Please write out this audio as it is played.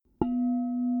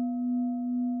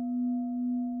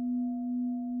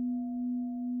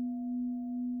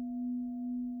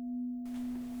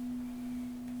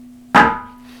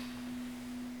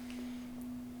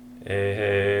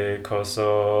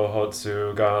koso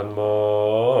hotsuganmon.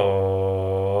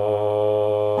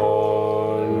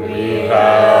 We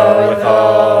vow with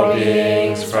all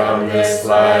beings from this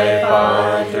life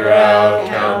on throughout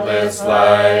countless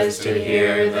lives to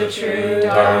hear the true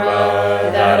Dharma,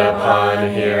 that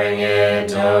upon hearing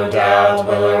it no doubt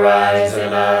will arise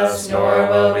in us, nor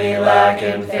will we lack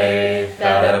in faith,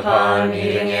 that upon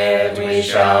heeding it we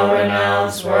shall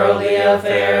renounce worldly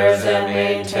affairs and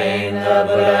maintain the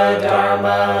Buddha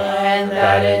Dharma, and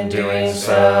that in doing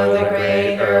so the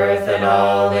great earth and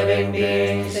all living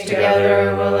beings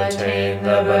together will attain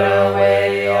the Buddha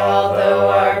way, although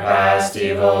our past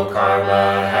evil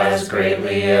karma has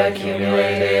greatly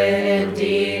accumulated,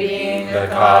 indeed being the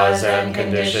cause and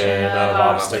condition of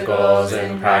obstacles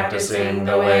in practicing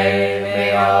the way.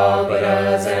 May all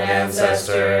Buddhas and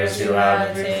ancestors who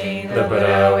have attained the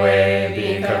Buddha way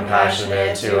be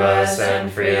compassionate to us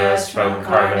and free us from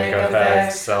karmic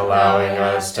effects, allowing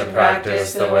us to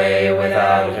practice the way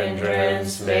without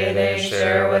hindrance. May they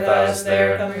share with us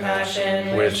their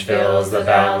compassion, which fills the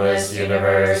boundless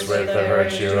universe with the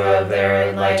virtue of their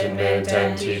enlightenment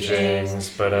and teachings.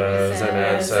 Buddhas and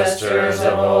ancestors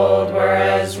of old,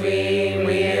 whereas we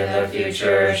in the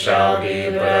future shall be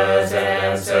Buddhas and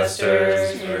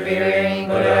ancestors, revering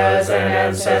Buddhas and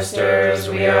ancestors.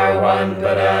 We are one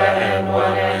Buddha and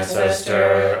one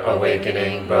ancestor,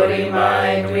 awakening Bodhi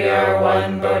mind. We are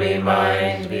one Bodhi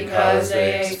mind, because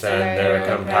they extend their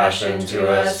compassion to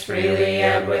us freely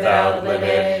and without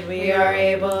limit. We are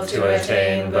able to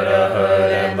attain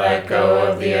Buddhahood and let go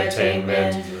of the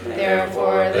attainment.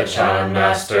 Therefore, the Chan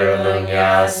Master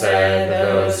Lunya said,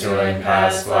 those who in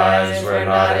past lives were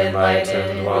not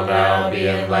enlightened will now be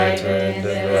enlightened in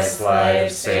this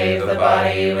life, save the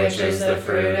body, which is the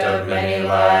fruit of many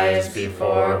lives.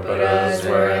 Before Buddhas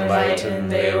were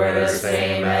enlightened, they were the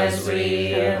same as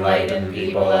we. Enlightened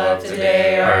people of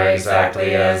today are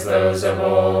exactly as those of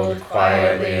old,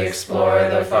 quietly explore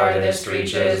the farthest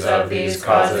reaches of these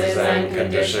causes and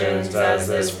conditions, as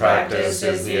this practice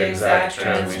is the exact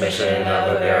transmission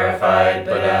of a verified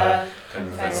Buddha.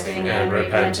 Confessing and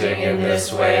repenting in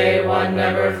this way, one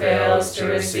never fails to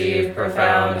receive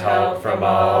profound help from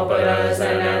all Buddhas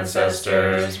and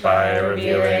ancestors. By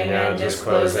revealing and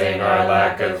disclosing our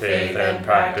lack of faith and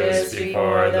practice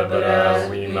before the Buddha,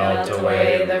 we melt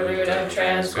away the root of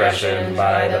transgression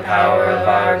by the power of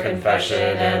our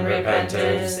confession and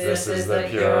repentance. This is the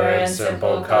pure and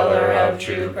simple color of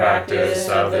true practice,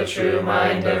 of the true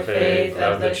mind of faith,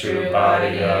 of the true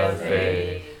body of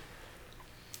faith.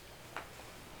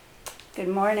 Good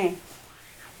morning.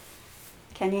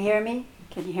 Can you hear me?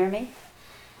 Can you hear me?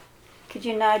 Could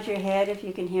you nod your head if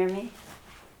you can hear me?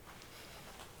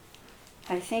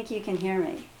 I think you can hear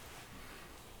me.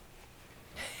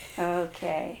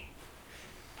 Okay.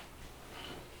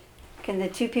 Can the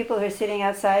two people who are sitting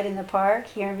outside in the park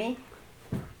hear me?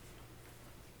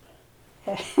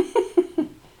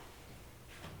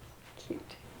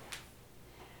 Cute.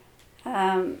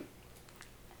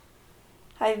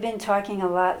 I've been talking a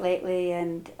lot lately,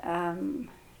 and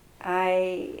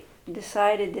I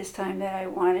decided this time that I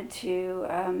wanted to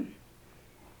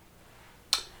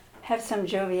have some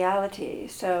joviality.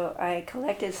 So I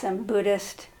collected some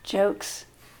Buddhist jokes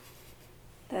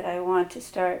that I want to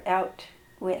start out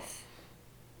with.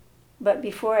 But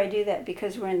before I do that,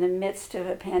 because we're in the midst of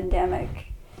a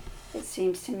pandemic, it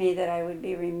seems to me that I would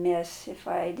be remiss if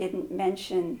I didn't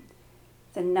mention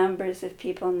the numbers of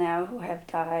people now who have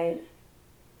died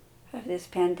of this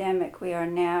pandemic. We are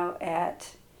now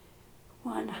at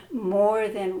more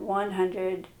than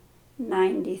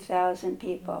 190,000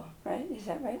 people, right? Is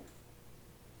that right?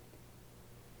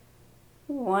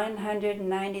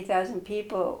 190,000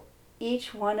 people,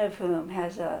 each one of whom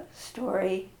has a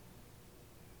story,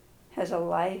 has a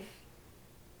life,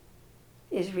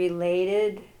 is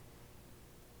related,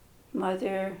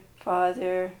 mother,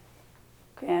 father,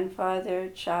 grandfather,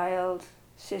 child,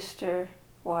 sister,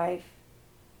 wife,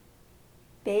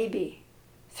 baby,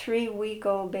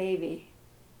 3-week-old baby,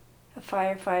 a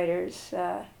firefighter's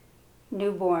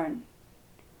newborn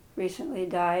recently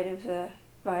died of the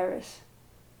virus.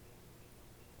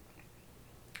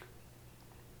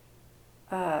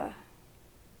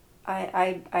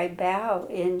 I bow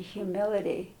in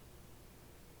humility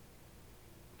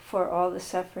for all the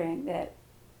suffering that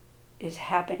is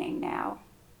happening now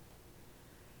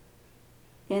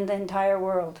in the entire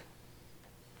world.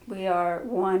 We are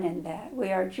one in that.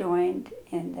 We are joined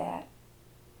in that.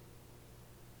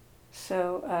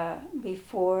 So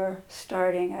before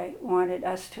starting, I wanted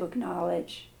us to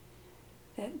acknowledge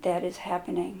that that is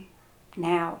happening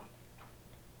now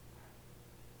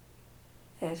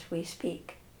as we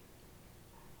speak.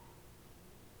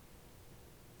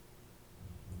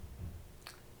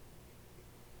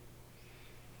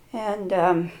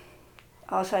 And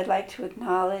also I'd like to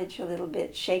acknowledge a little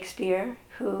bit Shakespeare,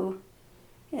 who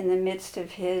in the midst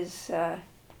of his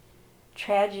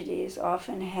tragedies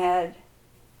often had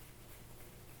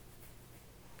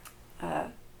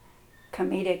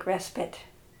comedic respite.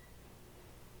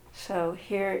 So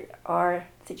here are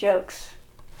the jokes.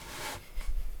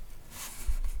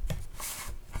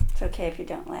 It's okay if you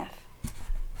don't laugh.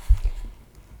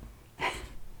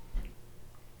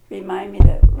 Remind me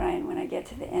though, Ryan, when I get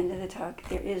to the end of the talk,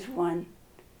 there is one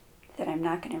that I'm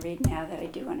not going to read now that I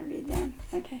do want to read then.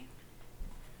 Okay?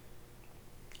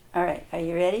 All right, are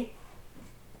you ready?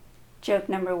 Joke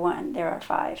number 1, there are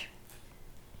 5.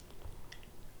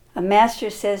 A master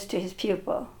says to his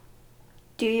pupil,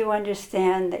 "Do you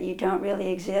understand that you don't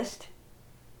really exist?"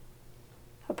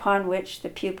 Upon which the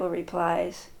pupil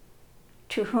replies,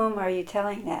 "To whom are you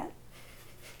telling that?"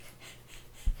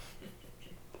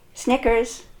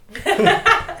 Snickers.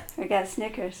 We got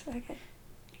Snickers. Okay.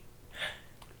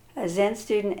 A Zen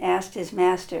student asked his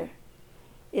master,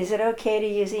 "Is it okay to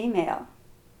use email?"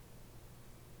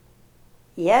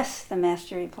 "Yes," the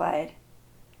master replied,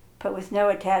 "but with no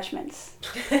attachments."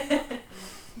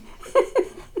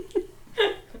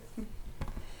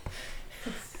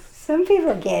 Some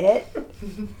people get it.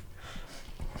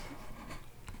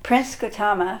 Prince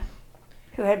Gautama,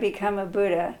 who had become a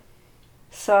Buddha,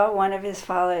 saw one of his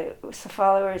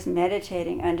followers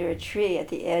meditating under a tree at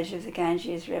the edge of the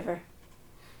Ganges River.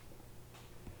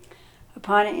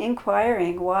 Upon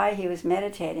inquiring why he was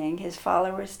meditating, his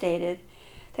follower stated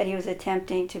that he was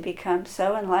attempting to become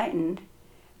so enlightened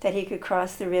that he could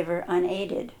cross the river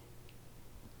unaided.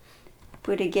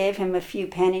 Buddha gave him a few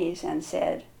pennies and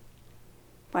said,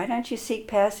 "Why don't you seek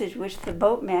passage with the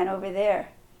boatman over there?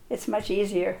 It's much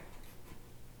easier."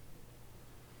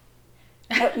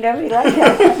 Nobody liked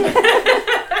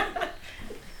that.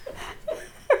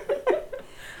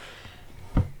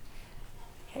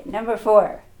 Okay, number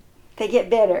 4. They get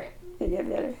better. They get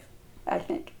better, I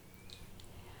think.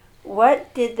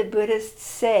 What did the Buddhist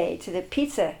say to the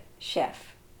pizza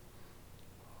chef?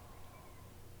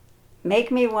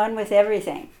 "Make me one with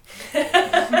everything."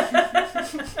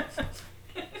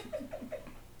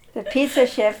 The pizza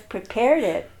chef prepared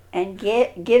it and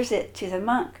gives it to the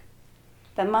monk.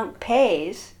 The monk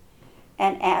pays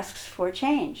and asks for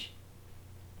change.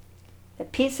 The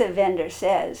pizza vendor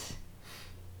says,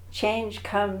 "Change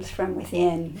comes from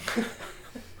within."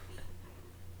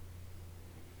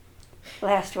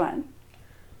 Last one.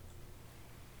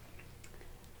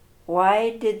 Why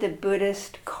did the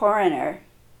Buddhist coroner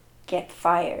get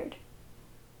fired?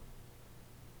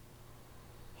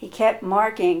 He kept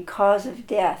marking cause of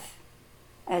death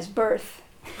as birth.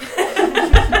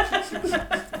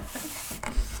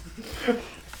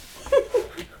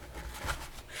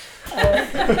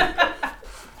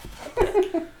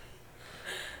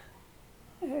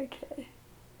 Okay.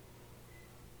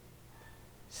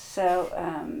 So,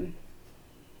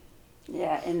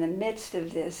 in the midst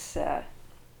of this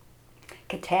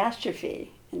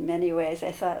catastrophe, in many ways,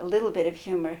 I thought a little bit of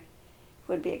humor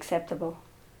would be acceptable.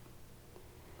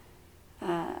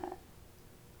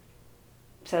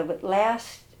 But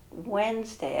last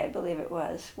Wednesday, I believe it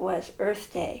was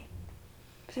Earth Day.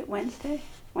 Was it Wednesday?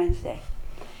 Wednesday.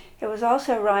 It was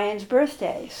also Ryan's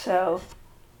birthday, so,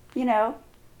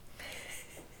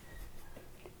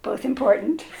 both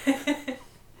important.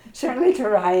 Certainly to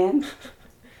Ryan.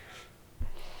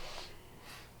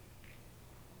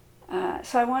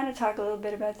 So I want to talk a little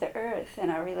bit about the Earth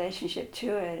and our relationship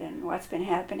to it and what's been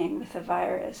happening with the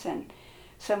virus and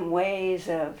some ways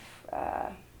of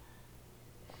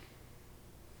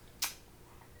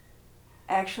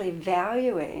actually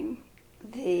valuing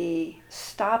the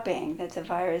stopping that the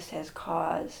virus has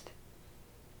caused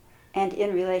and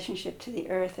in relationship to the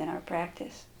Earth in our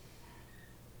practice.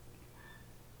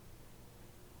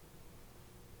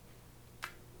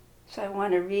 So I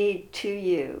want to read to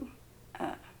you,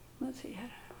 let's see, how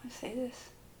do I want to say this?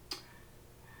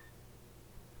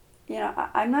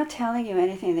 I'm not telling you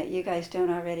anything that you guys don't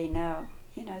already know.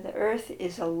 The Earth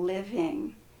is a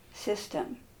living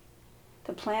system.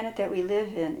 The planet that we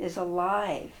live in is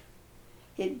alive.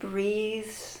 It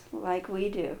breathes like we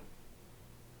do.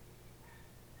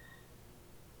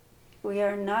 We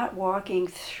are not walking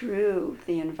through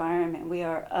the environment. We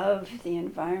are of the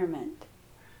environment.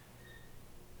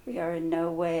 We are in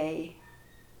no way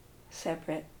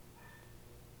separate.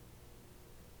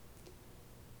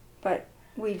 But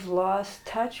we've lost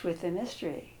touch with the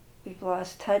mystery. We've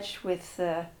lost touch with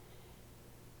the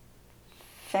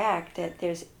fact that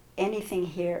there's anything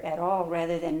here at all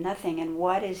rather than nothing. And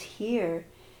what is here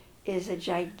is a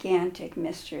gigantic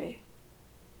mystery.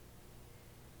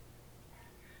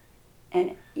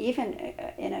 And even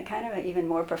in a kind of an even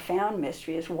more profound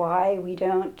mystery is why we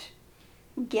don't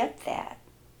get that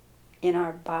in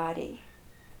our body.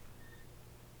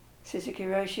 Suzuki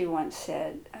Roshi once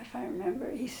said, if I remember,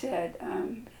 he said,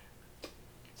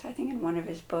 so I think in one of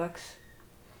his books,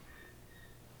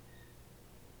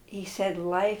 he said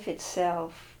life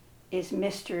itself is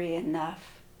mystery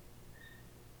enough.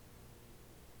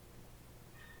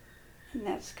 And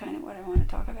that's kind of what I want to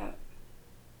talk about.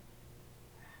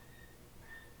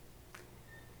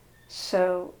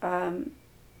 So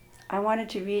I wanted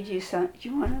to read you some. Do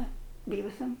you want to be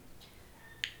with them?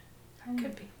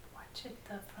 Could be. Watch it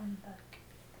from the.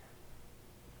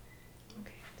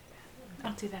 Okay,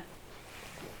 I'll do that.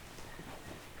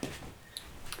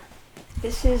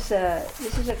 This is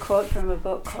a quote from a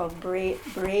book called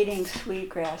Braiding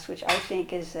Sweetgrass, which I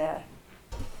think is a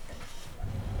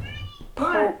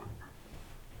poem.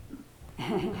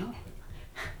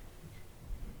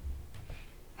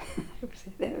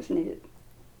 That was neat.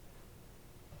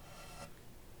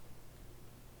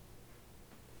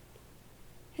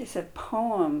 It's a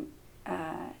poem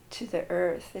to the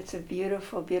earth. It's a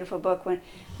beautiful, beautiful book. When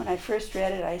I first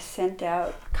read it, I sent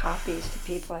out copies to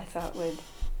people I thought would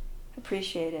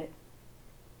appreciate it.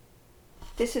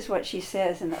 This is what she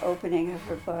says in the opening of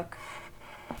her book.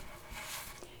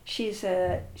 She's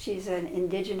an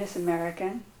indigenous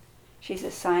American. She's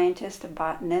a scientist, a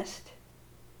botanist,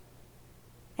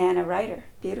 and a writer,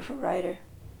 beautiful writer.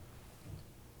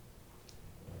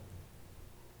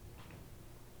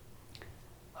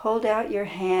 Hold out your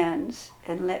hands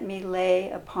and let me lay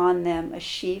upon them a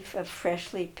sheaf of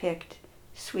freshly picked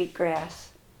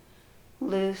sweetgrass,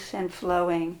 loose and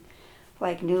flowing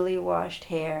like newly washed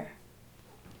hair.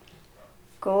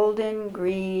 Golden,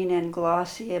 green, and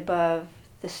glossy above,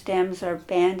 the stems are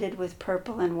banded with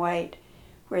purple and white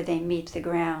where they meet the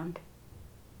ground.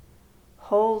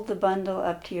 Hold the bundle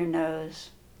up to your nose.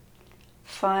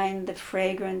 Find the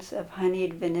fragrance of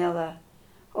honeyed vanilla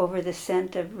over the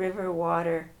scent of river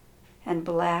water and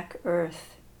black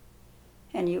earth,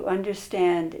 and you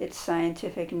understand its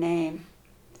scientific name,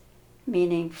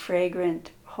 meaning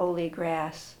fragrant holy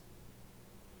grass.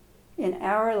 In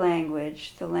our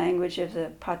language, the language of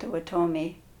the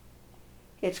Potawatomi,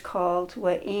 it's called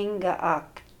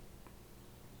Wa'inga'ak,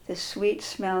 the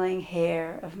sweet-smelling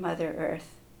hair of Mother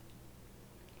Earth.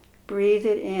 Breathe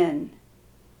it in,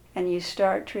 and you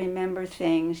start to remember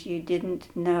things you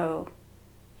didn't know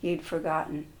you'd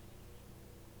forgotten.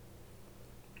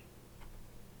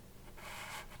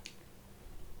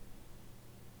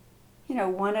 You know,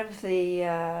 one of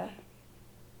the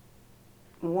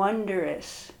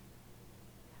wondrous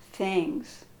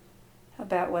things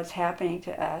about what's happening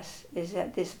to us is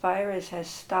that this virus has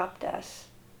stopped us.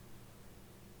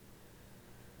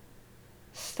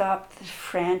 Stopped the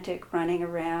frantic running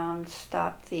around,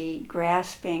 stopped the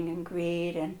grasping and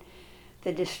greed and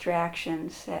the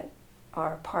distractions that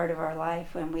are part of our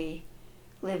life when we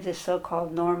live this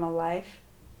so-called normal life.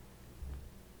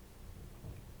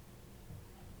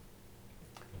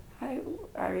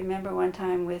 I remember one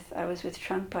time I was with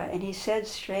Trungpa, and he said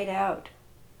straight out,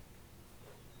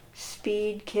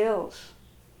 speed kills.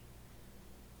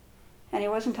 And he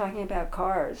wasn't talking about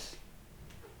cars.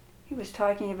 He was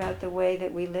talking about the way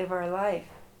that we live our life.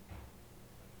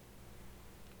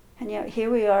 And yet here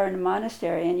we are in a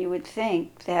monastery, and you would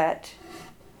think that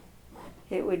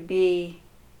it would be,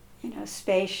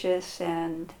 spacious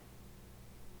and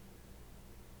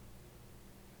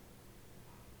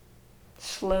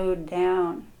slowed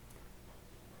down.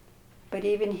 But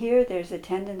even here there's a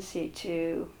tendency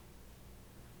to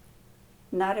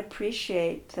not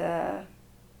appreciate the,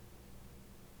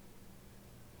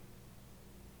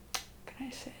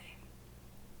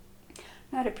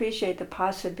 not appreciate the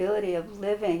possibility of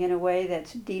living in a way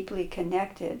that's deeply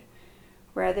connected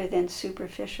rather than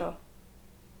superficial.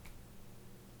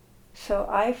 So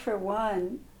I, for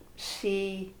one,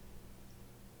 see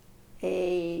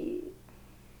a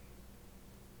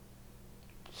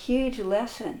huge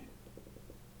lesson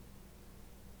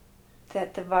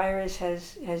that the virus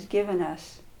has given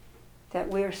us, that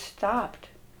we're stopped.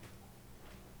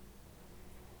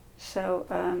 So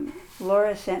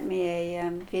Laura sent me a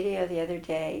video the other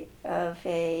day of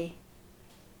the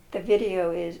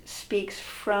video speaks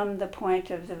from the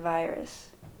point of the virus.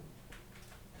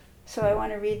 So I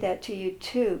want to read that to you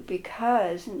too,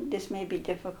 because, and this may be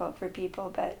difficult for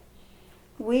people, but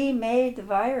we made the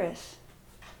virus.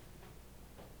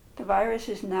 The virus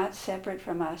is not separate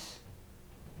from us.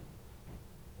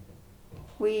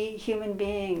 We human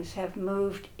beings have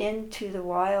moved into the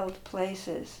wild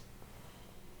places.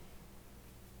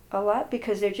 A lot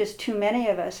because there are just too many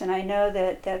of us, and I know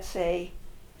that that's a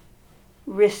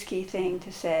risky thing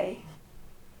to say.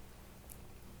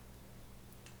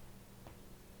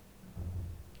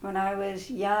 When I was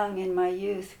young, in my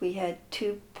youth, we had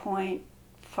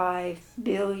 2.5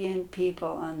 billion people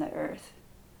on the earth.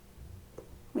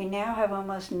 We now have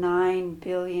almost 9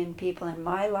 billion people in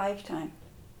my lifetime.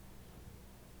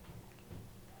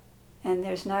 And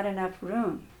there's not enough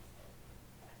room.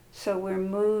 So we're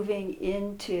moving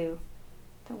into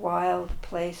the wild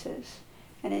places.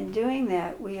 And in doing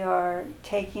that, we are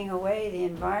taking away the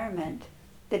environment,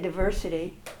 the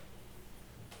diversity,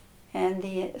 and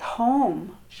the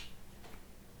home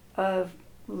of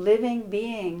living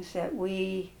beings that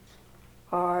we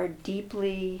are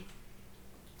deeply,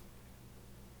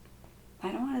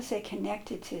 I don't want to say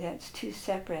connected to, that's too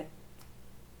separate.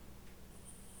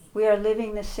 We are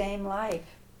living the same life.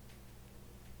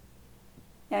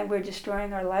 And we're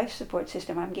destroying our life support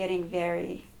system.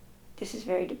 This is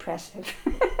very depressive.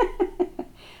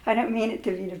 I don't mean it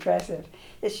to be depressive.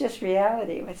 It's just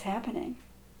reality, what's happening.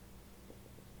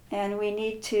 And we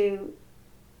need to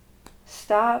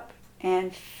stop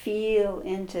and feel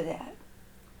into that.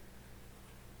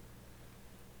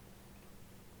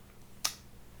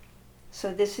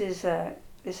 So this is a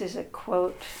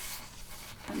quote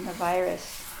from the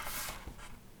virus.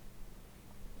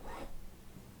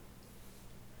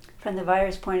 From the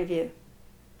virus point of view.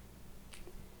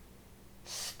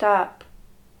 Stop.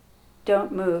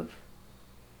 Don't move.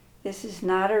 This is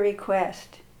not a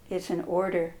request. It's an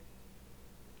order.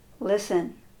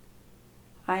 Listen.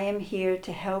 I am here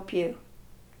to help you.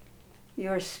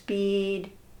 Your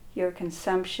speed, your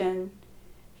consumption,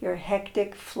 your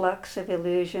hectic flux of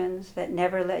illusions that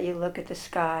never let you look at the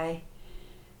sky,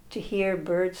 to hear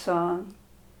bird song,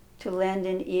 to lend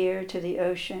an ear to the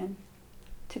ocean,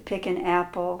 to pick an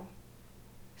apple,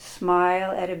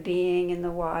 smile at a being in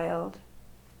the wild.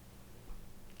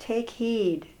 Take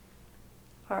heed.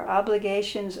 Our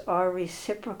obligations are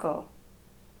reciprocal.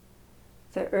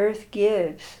 The earth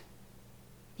gives.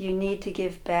 You need to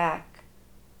give back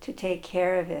to take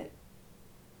care of it.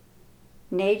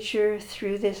 Nature,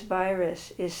 through this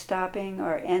virus, is stopping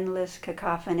our endless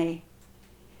cacophony.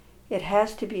 It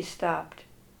has to be stopped,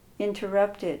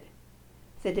 interrupted.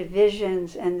 The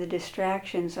divisions and the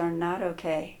distractions are not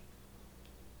okay.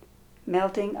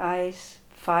 Melting ice,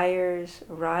 fires,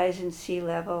 rise in sea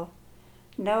level,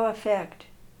 no effect,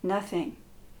 nothing.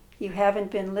 You haven't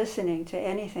been listening to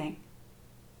anything.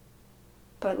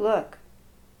 But look,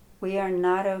 we are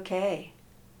not okay.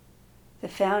 The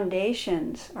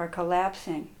foundations are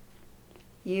collapsing.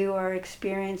 You are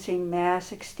experiencing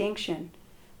mass extinction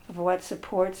of what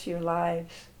supports your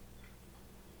lives.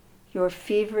 Your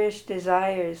feverish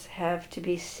desires have to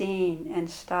be seen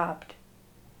and stopped.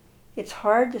 It's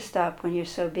hard to stop when you're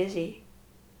so busy,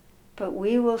 but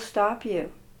we will stop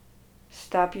you.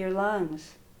 Stop your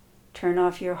lungs. Turn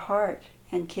off your heart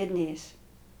and kidneys.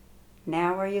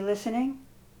 Now are you listening?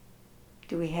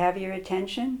 Do we have your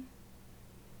attention?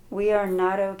 We are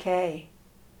not okay.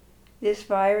 This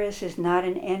virus is not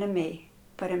an enemy,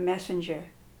 but a messenger,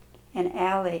 an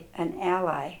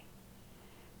ally,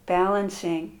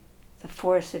 balancing the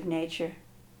force of nature.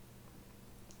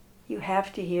 You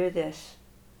have to hear this.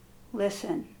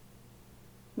 Listen.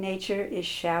 Nature is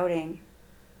shouting.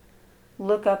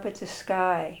 Look up at the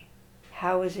sky.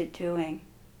 How is it doing?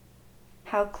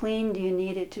 How clean do you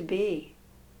need it to be?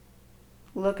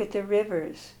 Look at the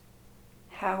rivers.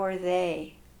 How are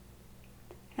they?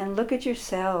 And look at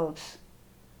yourselves.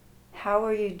 How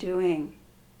are you doing?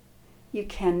 You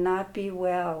cannot be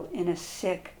well in a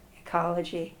sick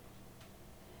ecology.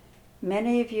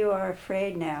 Many of you are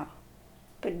afraid now,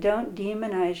 but don't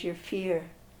demonize your fear.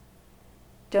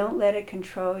 Don't let it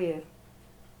control you.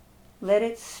 Let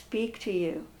it speak to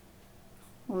you.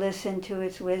 Listen to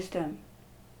its wisdom.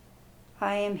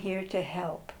 I am here to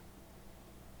help.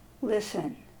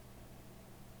 Listen.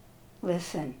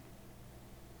 Listen.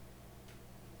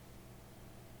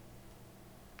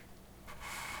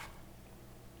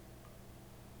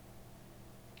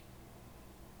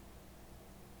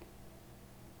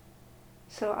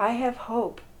 So I have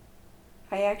hope.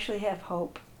 I actually have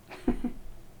hope.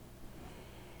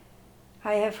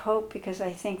 I have hope because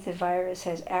I think the virus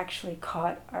has actually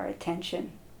caught our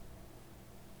attention.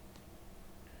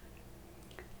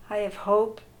 I have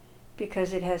hope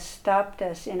because it has stopped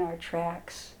us in our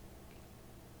tracks.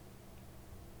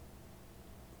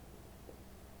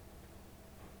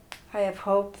 I have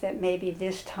hope that maybe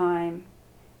this time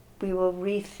we will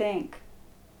rethink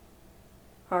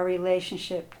our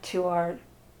relationship to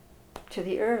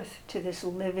the earth, to this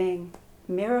living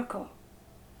miracle.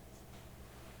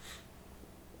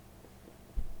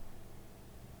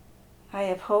 I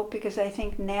have hope because I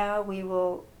think now we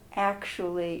will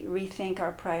actually rethink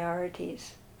our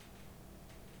priorities.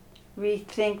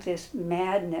 Rethink this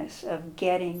madness of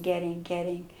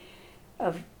getting,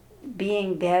 of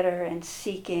being better and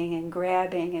seeking and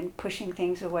grabbing and pushing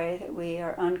things away that we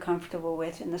are uncomfortable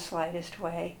with in the slightest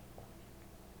way.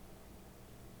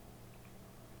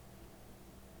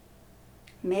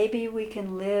 Maybe we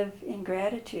can live in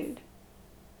gratitude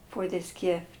for this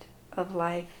gift of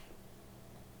life.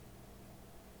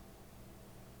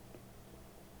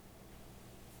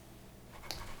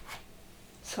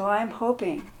 So I'm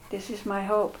hoping, this is my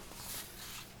hope,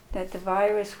 that the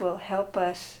virus will help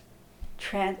us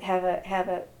have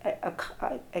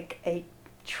a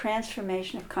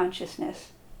transformation of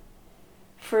consciousness.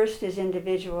 First as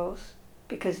individuals,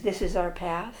 because this is our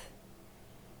path.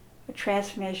 A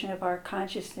transformation of our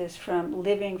consciousness from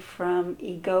living from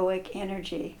egoic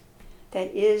energy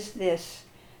that is this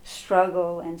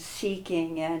struggle and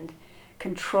seeking and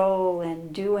control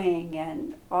and doing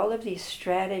and all of these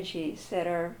strategies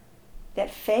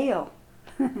that fail.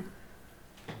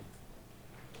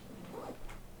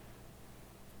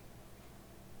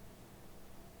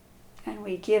 And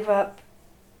we give up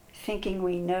thinking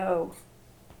we know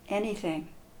anything,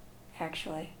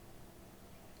 actually.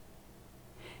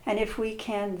 And if we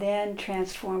can then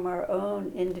transform our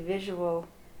own individual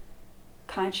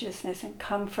consciousness and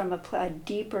come from a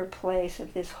deeper place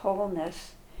of this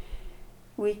wholeness,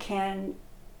 we can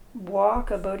walk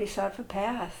a bodhisattva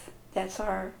path. That's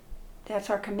our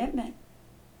commitment.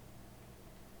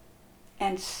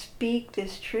 And speak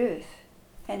this truth.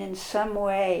 And in some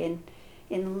way,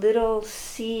 in little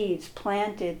seeds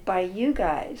planted by you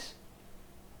guys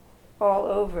all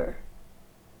over,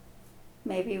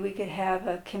 maybe we could have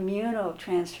a communal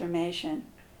transformation,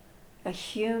 a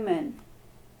human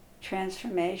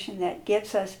transformation that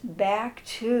gets us back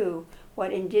to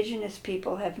what indigenous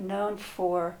people have known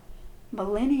for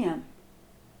millennium.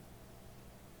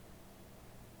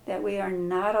 That we are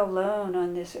not alone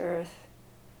on this earth.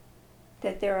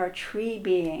 That there are tree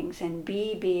beings and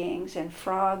bee beings and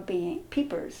frog beings,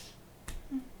 peepers.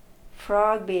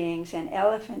 Frog beings and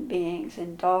elephant beings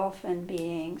and dolphin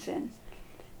beings, and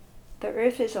the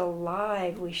earth is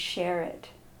alive, we share it.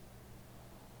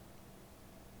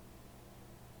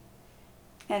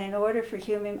 And in order for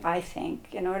human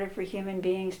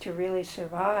beings to really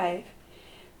survive,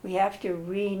 we have to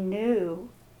we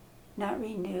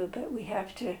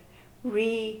have to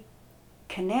reconnect.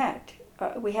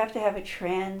 We have to have a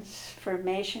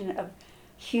transformation of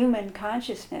human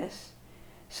consciousness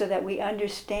so that we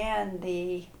understand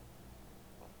the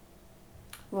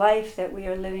life that we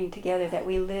are living together, that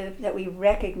we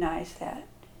recognize that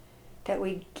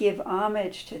we give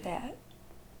homage to that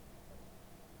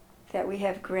we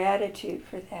have gratitude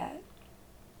for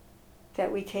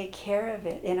that we take care of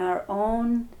it in our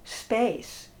own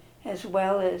space, as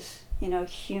well as,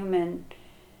 human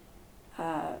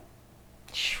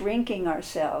shrinking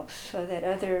ourselves so that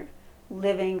other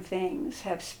living things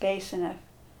have space enough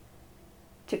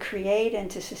to create and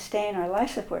to sustain our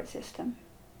life support system.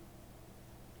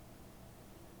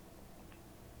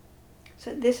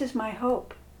 So this is my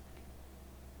hope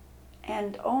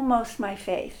and almost my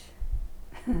faith.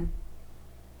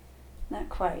 Not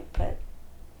quite, but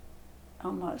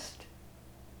almost.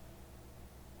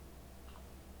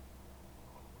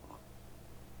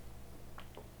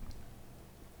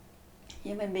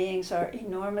 Human beings are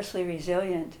enormously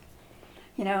resilient.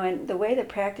 And the way the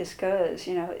practice goes,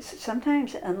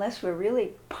 sometimes unless we're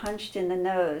really punched in the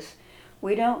nose,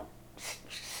 we don't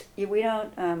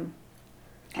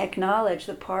acknowledge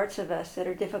the parts of us that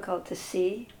are difficult to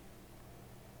see.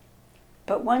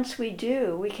 But once we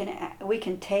do, we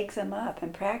can take them up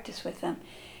and practice with them.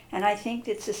 And I think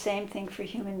it's the same thing for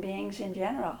human beings in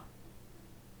general.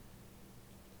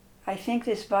 I think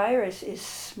this virus is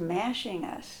smashing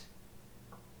us.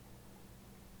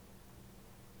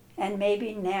 And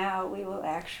maybe now we will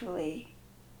actually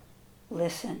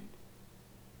listen.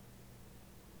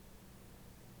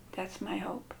 That's my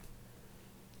hope.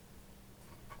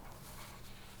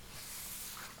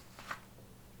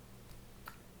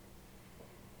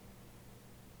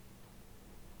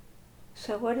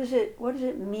 So what does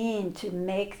it mean to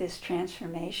make this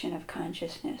transformation of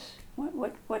consciousness?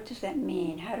 What does that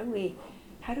mean? How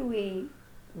do we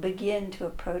begin to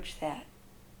approach that?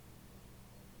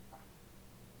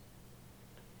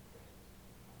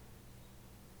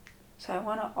 So I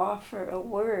want to offer a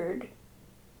word.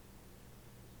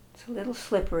 It's a little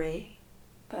slippery,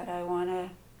 but I want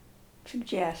to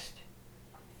suggest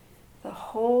the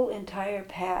whole entire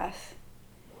path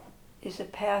is a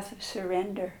path of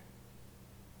surrender.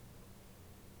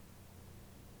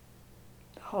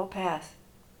 whole path.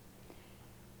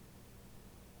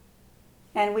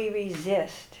 And we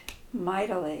resist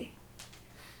mightily.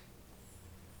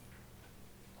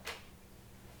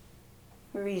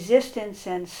 Resistance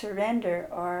and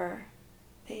surrender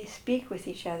they speak with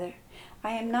each other.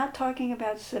 I am not talking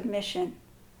about submission.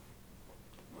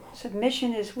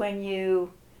 Submission is when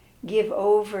you give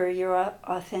over your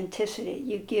authenticity,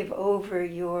 you give over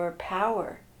your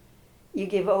power, you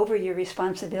give over your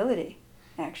responsibility,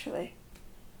 actually.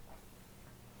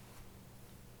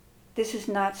 This is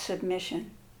not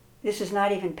submission. This is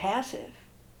not even passive.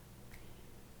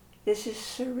 This is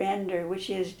surrender, which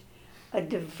is a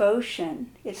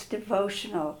devotion. It's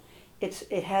devotional.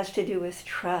 It has to do with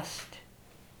trust.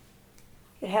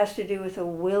 It has to do with a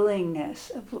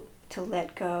willingness to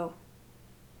let go.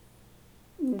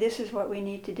 This is what we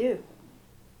need to do.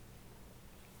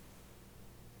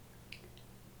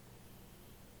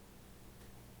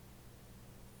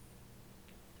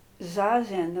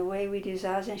 Zazen, the way we do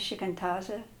Zazen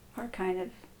Shikantaza, our kind of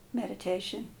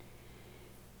meditation,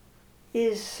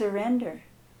 is surrender.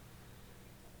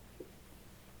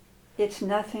 It's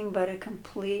nothing but a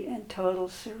complete and total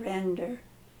surrender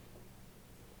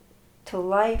to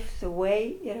life the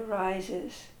way it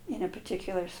arises in a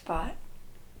particular spot,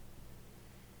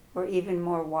 or even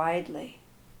more widely.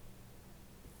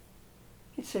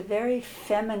 It's a very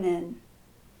feminine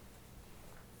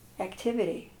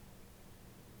activity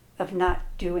of not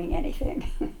doing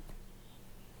anything,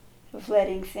 of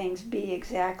letting things be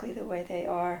exactly the way they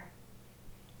are.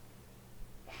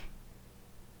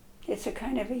 It's a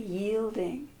kind of a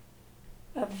yielding,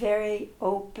 a very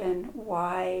open,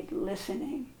 wide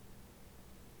listening.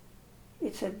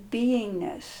 It's a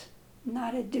beingness,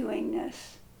 not a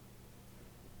doingness.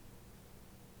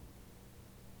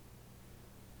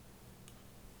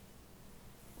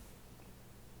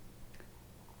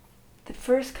 The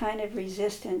first kind of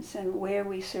resistance and where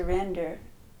we surrender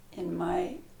in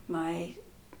my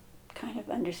kind of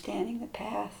understanding the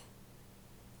path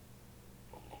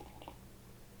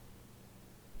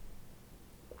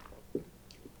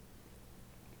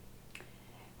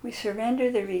we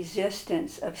surrender the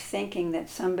resistance of thinking that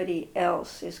somebody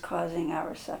else is causing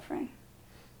our suffering.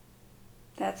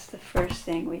 That's the first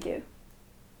thing we do.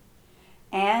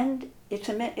 And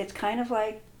it's kind of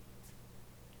like,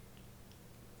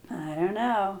 I don't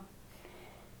know,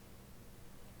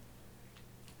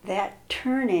 that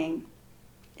turning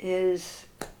is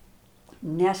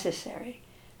necessary.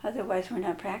 Otherwise we're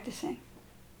not practicing.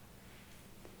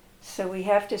 So we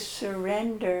have to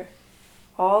surrender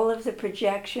all of the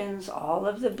projections, all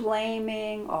of the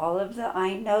blaming, all of the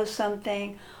I know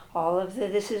something, all of the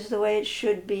this is the way it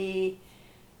should be,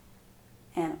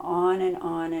 and on,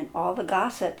 and all the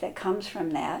gossip that comes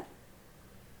from that.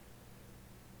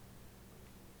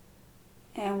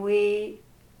 And we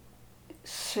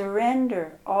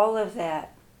surrender all of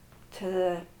that to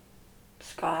the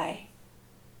sky.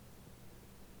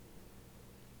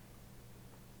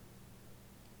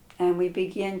 And we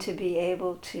begin to be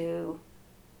able to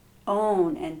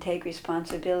own and take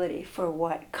responsibility for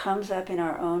what comes up in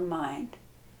our own mind.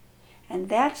 And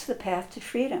that's the path to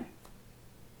freedom.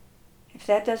 If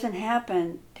that doesn't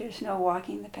happen, there's no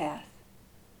walking the path.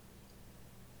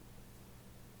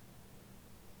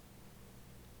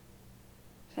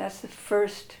 That's the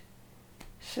first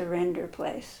surrender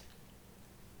place.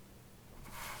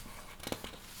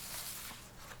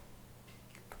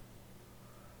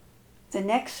 The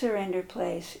next surrender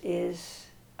place is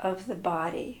of the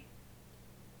body.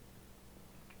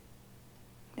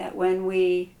 That when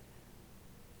we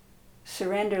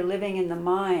surrender living in the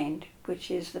mind,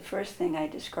 which is the first thing I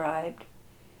described,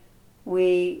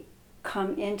 we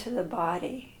come into the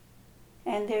body,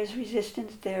 and there's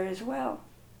resistance there as well.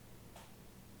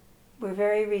 We're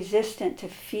very resistant to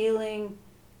feeling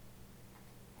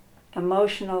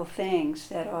emotional things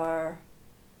that are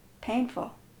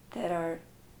painful, that are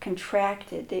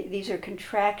contracted. These are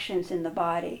contractions in the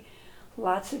body.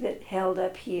 Lots of it held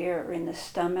up here or in the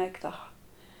stomach,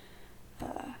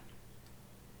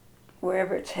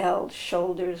 wherever it's held,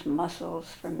 shoulders,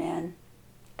 muscles for men,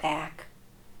 back.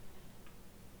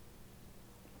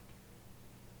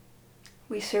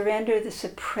 We surrender the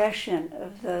suppression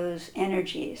of those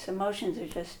energies. Emotions are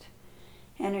just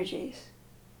energies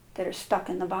that are stuck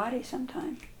in the body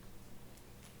sometimes.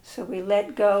 So we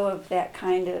let go of that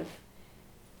kind of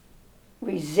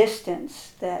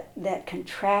resistance, that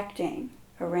contracting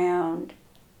around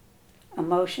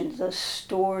emotions, those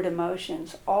stored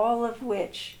emotions, all of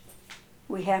which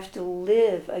we have to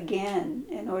live again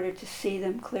in order to see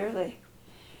them clearly.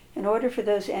 In order for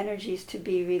those energies to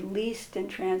be released and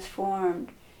transformed,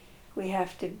 We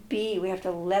have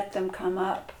to let them come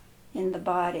up in the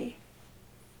body.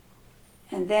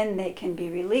 And then they can be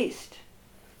released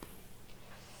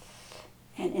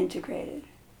and integrated.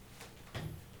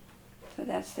 So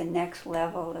that's the next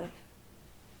level of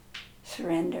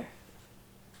surrender.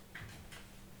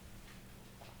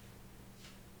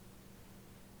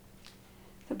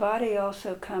 The body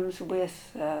also comes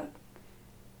with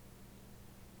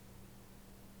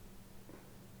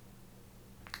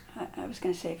I was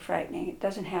going to say frightening. It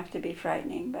doesn't have to be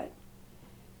frightening, but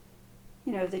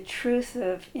the truth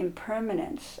of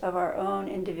impermanence, of our own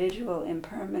individual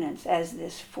impermanence as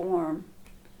this form,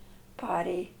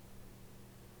 body.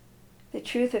 The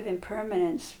truth of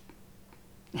impermanence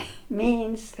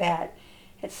means that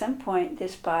at some point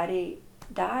this body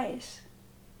dies.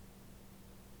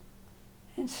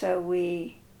 And so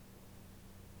we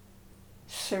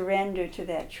surrender to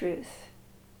that truth.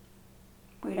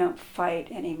 We don't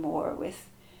fight anymore with,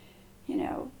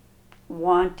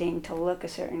 wanting to look a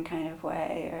certain kind of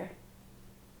way or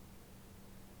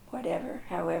whatever,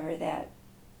 however that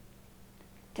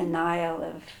denial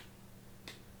of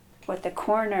what the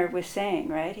coroner was saying,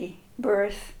 right?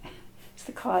 Birth is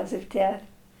the cause of death.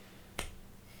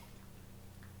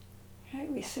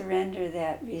 Right? We surrender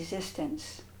that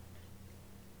resistance.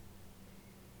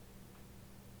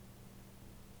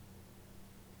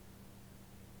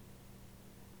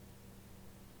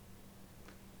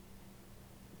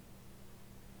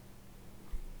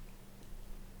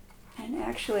 And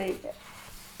actually,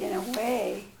 in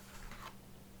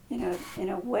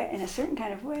a certain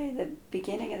kind of way, the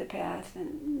beginning of the path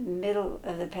and middle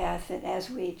of the path, that as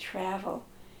we travel,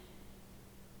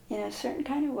 in a certain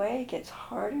kind of way, it gets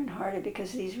harder and harder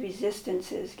because these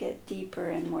resistances get deeper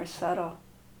and more subtle.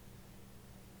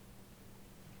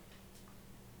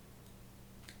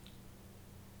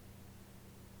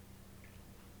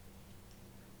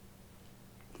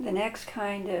 The next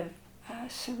kind of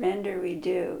surrender we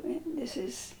do,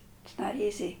 it's not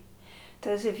easy.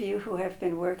 Those of you who have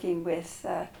been working with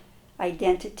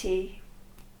identity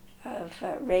of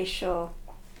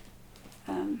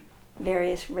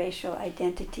various racial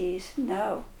identities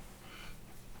know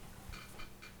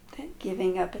that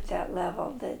giving up at that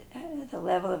level, that the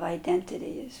level of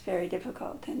identity is very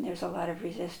difficult and there's a lot of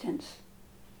resistance.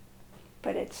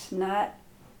 But it's not,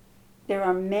 there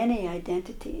are many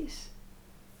identities,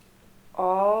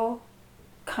 all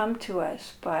come to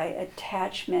us by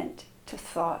attachment to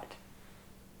thought.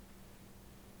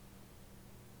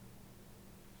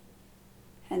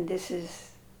 And this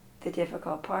is the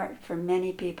difficult part for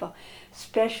many people,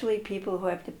 especially people who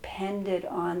have depended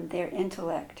on their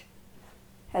intellect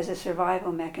as a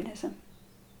survival mechanism.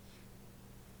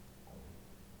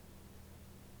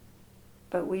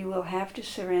 But we will have to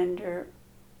surrender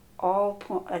all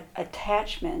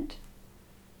attachment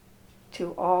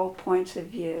to all points of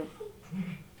view,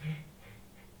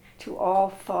 to all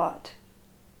thought,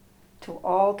 to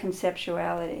all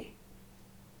conceptuality.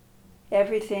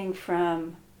 Everything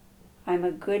from I'm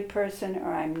a good person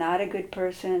or I'm not a good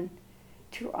person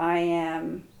to I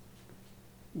am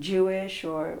Jewish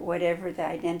or whatever the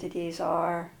identities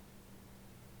are,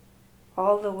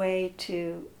 all the way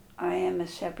to I am a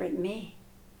separate me.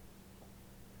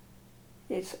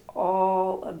 It's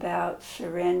all about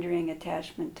surrendering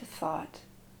attachment to thought.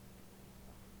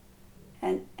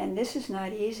 And this is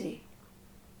not easy.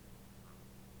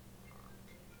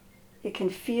 It can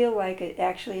feel like it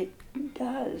actually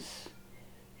does.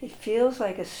 It feels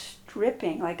like a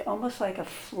stripping, like almost like a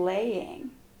flaying.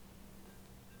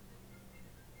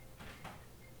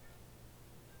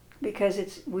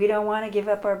 Because we don't want to give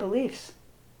up our beliefs.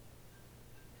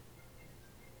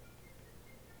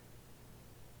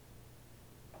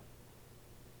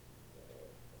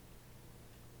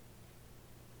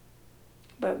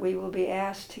 But we will be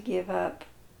asked to give up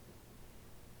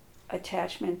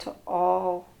attachment to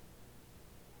all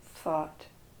thought,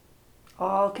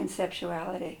 all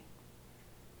conceptuality,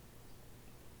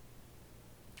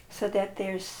 so that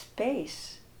there's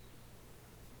space.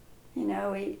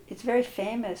 It's very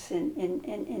famous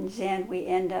in Zen, we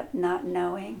end up not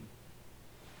knowing.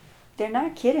 They're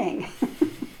not kidding.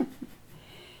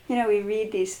 We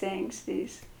read these things,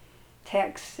 these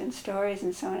texts and stories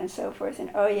and so on and so forth,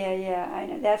 and oh yeah, I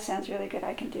know, that sounds really good,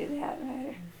 I can do that, right?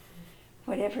 Or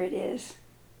whatever it is.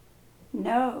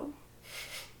 No.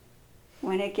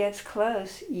 When it gets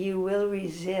close, you will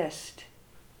resist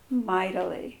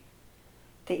mightily.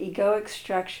 The egoic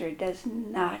structure does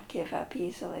not give up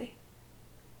easily.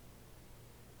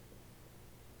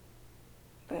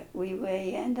 But we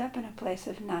may end up in a place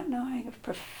of not knowing, of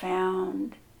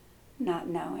profound not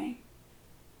knowing.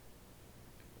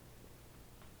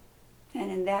 And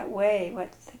in that way,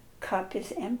 what the cup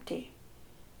is empty,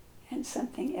 and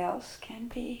something else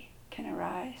can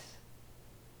arise.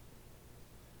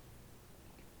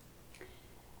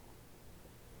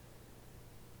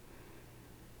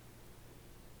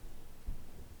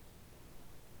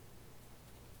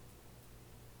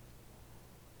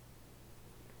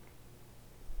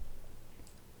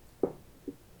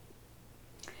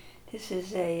 This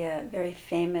is a very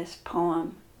famous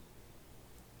poem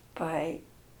by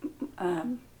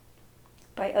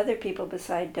other people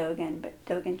beside Dogen, but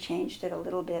Dogen changed it a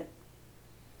little bit.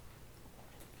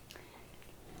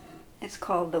 It's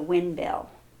called The Wind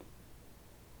Bell.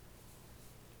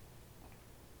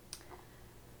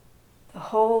 The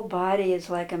whole body is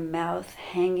like a mouth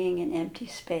hanging in empty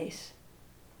space,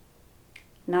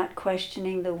 not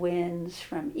questioning the winds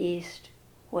from east,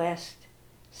 west,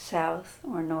 south,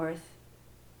 or north,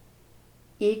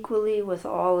 equally with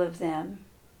all of them,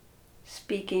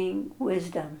 speaking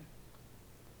wisdom.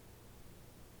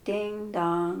 Ding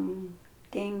dong,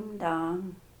 ding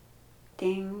dong,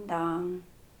 ding dong.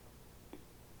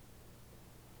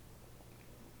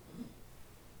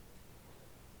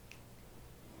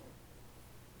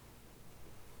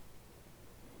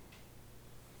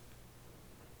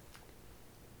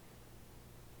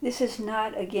 This is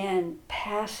not, again,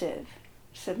 passive.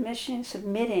 Surrender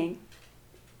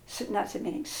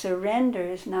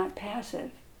is not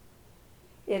passive.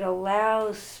 It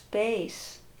allows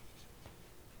space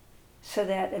so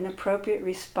that an appropriate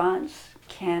response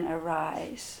can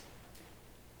arise.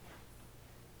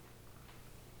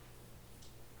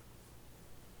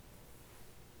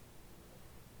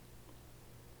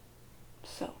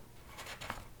 So,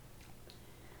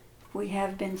 we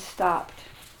have been stopped.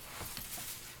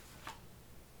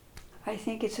 I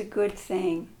think it's a good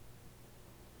thing.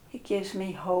 It gives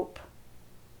me hope.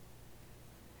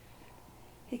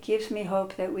 It gives me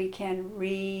hope that we can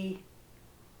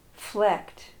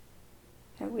reflect,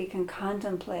 that we can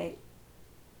contemplate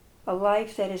a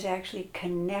life that is actually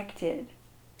connected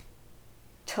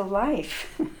to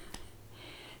life.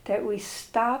 That we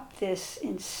stop this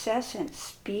incessant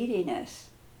speediness,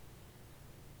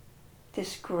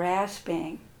 this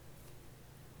grasping.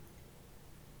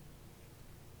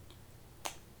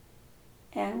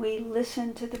 And we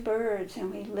listen to the birds,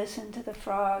 and we listen to the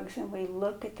frogs, and we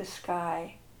look at the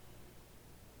sky.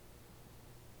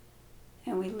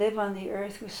 And we live on the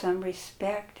earth with some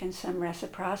respect and some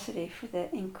reciprocity for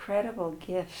the incredible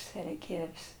gifts that it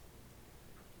gives.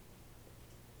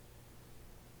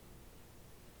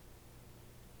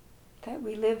 That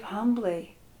we live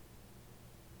humbly.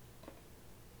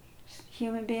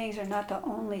 Human beings are not the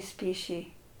only species.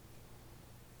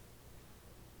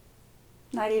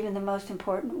 Not even the most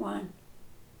important one.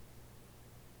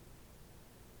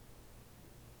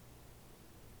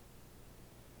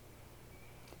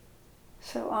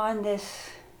 So on this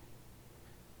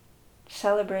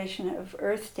celebration of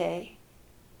Earth Day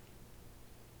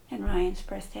and Ryan's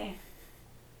birthday,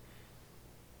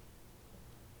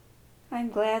 I'm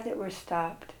glad that we're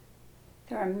stopped.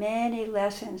 There are many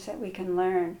lessons that we can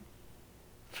learn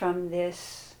from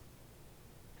this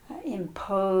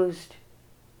imposed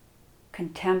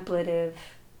contemplative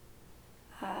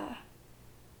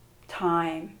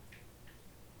time.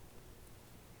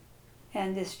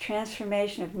 And this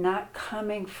transformation of not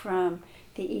coming from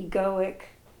the egoic,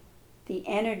 the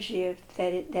energy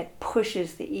that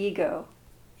pushes the ego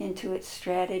into its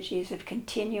strategies of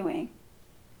continuing,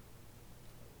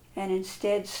 and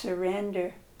instead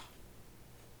surrender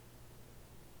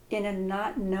in a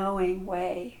not knowing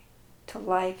way to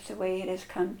life the way it has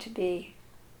come to be.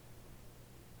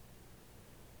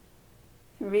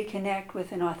 Reconnect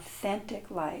with an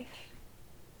authentic life.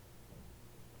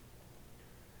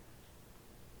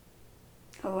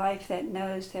 A life that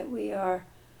knows that we are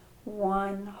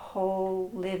one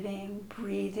whole, living,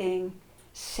 breathing,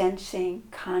 sensing,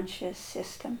 conscious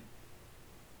system.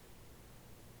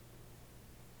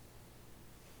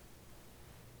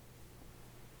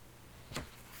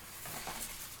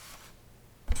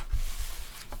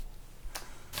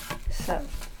 So,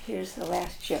 here's the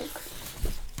last joke.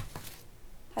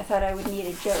 I thought I would need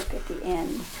a joke at the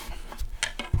end.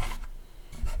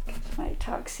 My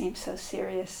talk seems so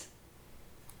serious.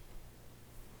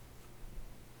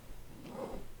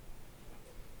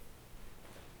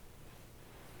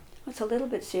 It's a little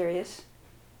bit serious.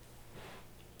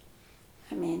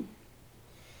 I mean,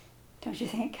 don't you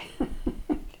think?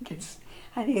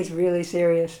 I think it's really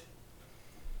serious.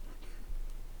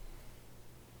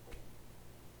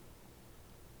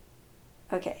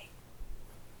 Okay.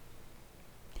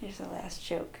 Here's the last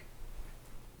joke.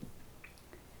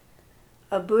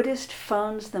 A Buddhist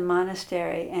phones the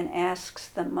monastery and asks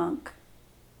the monk,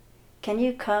 "Can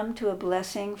you come to a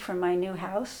blessing for my new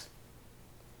house?"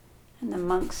 And the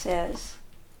monk says,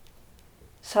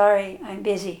 "Sorry, I'm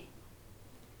busy."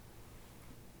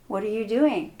 "What are you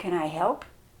doing? Can I help?"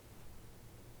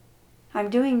 "I'm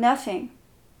doing nothing,"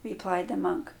 replied the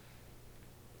monk.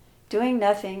 Doing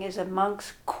nothing is a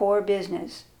monk's core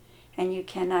business, and you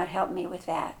cannot help me with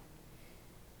that.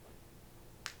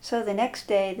 So the next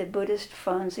day the Buddhist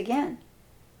phones again.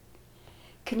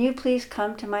 "Can you please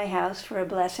come to my house for a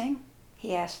blessing?"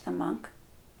 he asks the monk,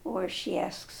 or she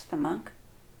asks the monk.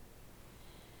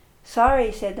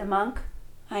 "Sorry," said the monk,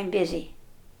 "I'm busy."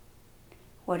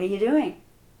 "What are you doing?"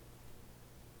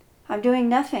 "I'm doing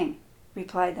nothing,"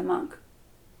 replied the monk.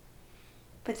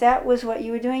 "But that was what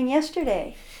you were doing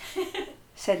yesterday,"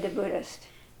 said the Buddhist.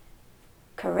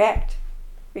 "Correct,"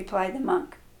 replied the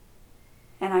monk,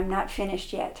 "and I'm not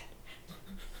finished yet."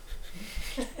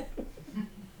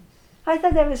 I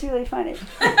thought that was really funny.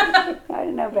 I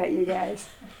don't know about you guys.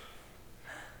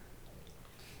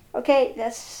 Okay,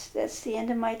 that's the end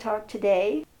of my talk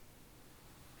today.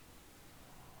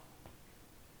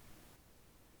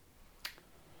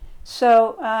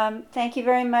 So thank you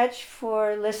very much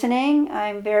for listening.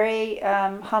 I'm very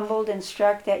humbled and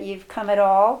struck that you've come at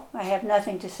all. I have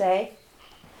nothing to say.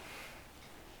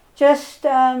 Just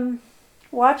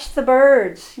watch the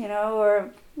birds,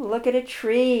 or look at a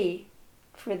tree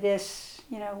for this,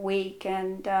 week,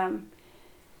 and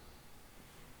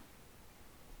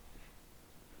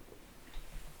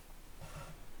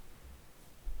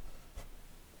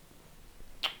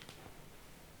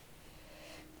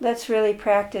let's really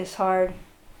practice hard.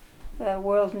 The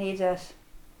world needs us.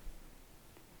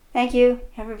 Thank you.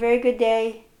 Have a very good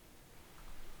day.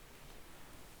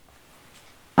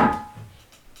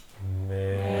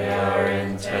 May our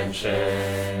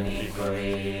intention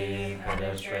equally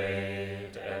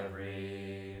penetrate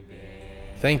every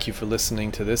being. Thank you for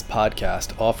listening to this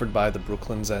podcast offered by the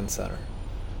Brooklyn Zen Center.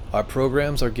 Our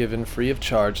programs are given free of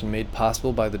charge and made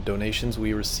possible by the donations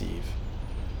we receive.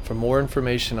 For more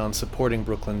information on supporting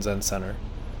Brooklyn Zen Center,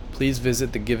 please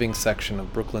visit the giving section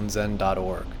of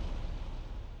brooklynzen.org.